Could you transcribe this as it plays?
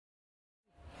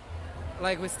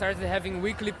we started having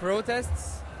weekly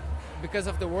protests because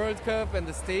of the World Cup and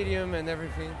the stadium and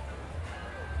everything.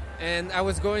 And I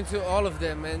was going to all of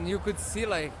them, and you could see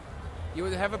you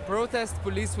would have a protest,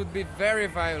 police would be very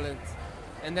violent,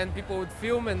 and then people would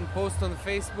film and post on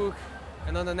Facebook,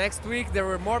 and on the next week there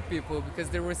were more people because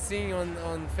they were seeing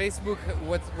on Facebook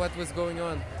what was going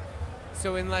on.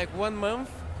 So in 1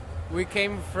 month we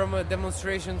came from a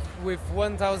demonstration with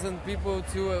 1,000 people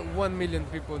to a 1 million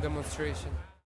people demonstration.